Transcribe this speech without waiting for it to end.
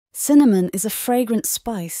Cinnamon is a fragrant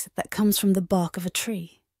spice that comes from the bark of a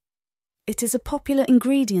tree. It is a popular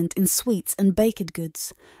ingredient in sweets and baked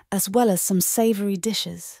goods, as well as some savoury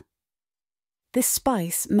dishes. This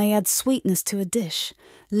spice may add sweetness to a dish,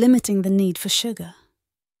 limiting the need for sugar.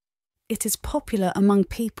 It is popular among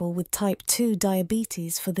people with type 2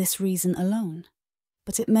 diabetes for this reason alone,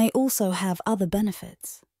 but it may also have other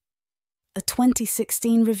benefits. A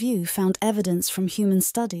 2016 review found evidence from human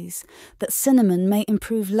studies that cinnamon may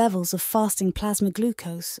improve levels of fasting plasma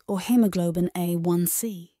glucose or hemoglobin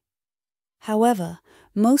A1C. However,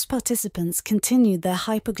 most participants continued their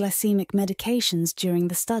hypoglycemic medications during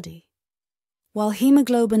the study. While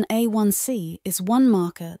hemoglobin A1C is one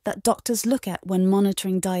marker that doctors look at when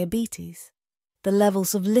monitoring diabetes, the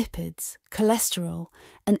levels of lipids, cholesterol,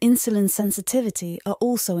 and insulin sensitivity are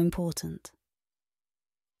also important.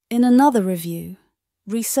 In another review,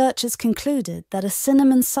 researchers concluded that a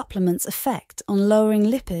cinnamon supplement's effect on lowering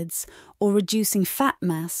lipids or reducing fat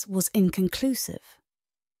mass was inconclusive.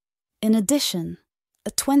 In addition,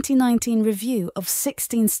 a 2019 review of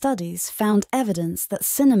 16 studies found evidence that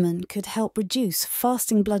cinnamon could help reduce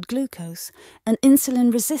fasting blood glucose and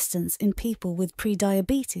insulin resistance in people with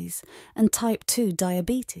prediabetes and type 2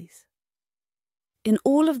 diabetes. In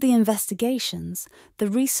all of the investigations, the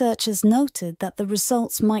researchers noted that the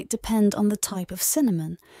results might depend on the type of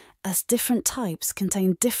cinnamon, as different types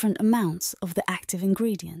contain different amounts of the active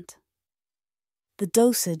ingredient. The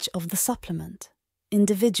dosage of the supplement,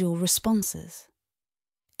 individual responses,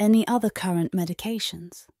 any other current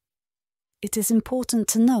medications. It is important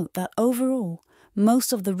to note that overall,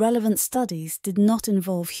 most of the relevant studies did not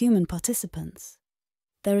involve human participants.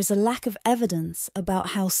 There is a lack of evidence about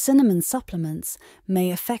how cinnamon supplements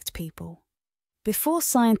may affect people. Before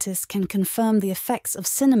scientists can confirm the effects of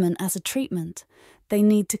cinnamon as a treatment, they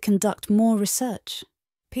need to conduct more research.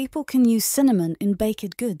 People can use cinnamon in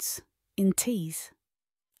baked goods, in teas,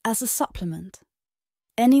 as a supplement.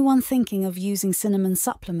 Anyone thinking of using cinnamon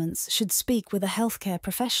supplements should speak with a healthcare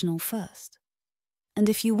professional first. And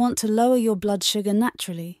if you want to lower your blood sugar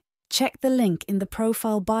naturally, check the link in the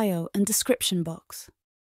profile bio and description box.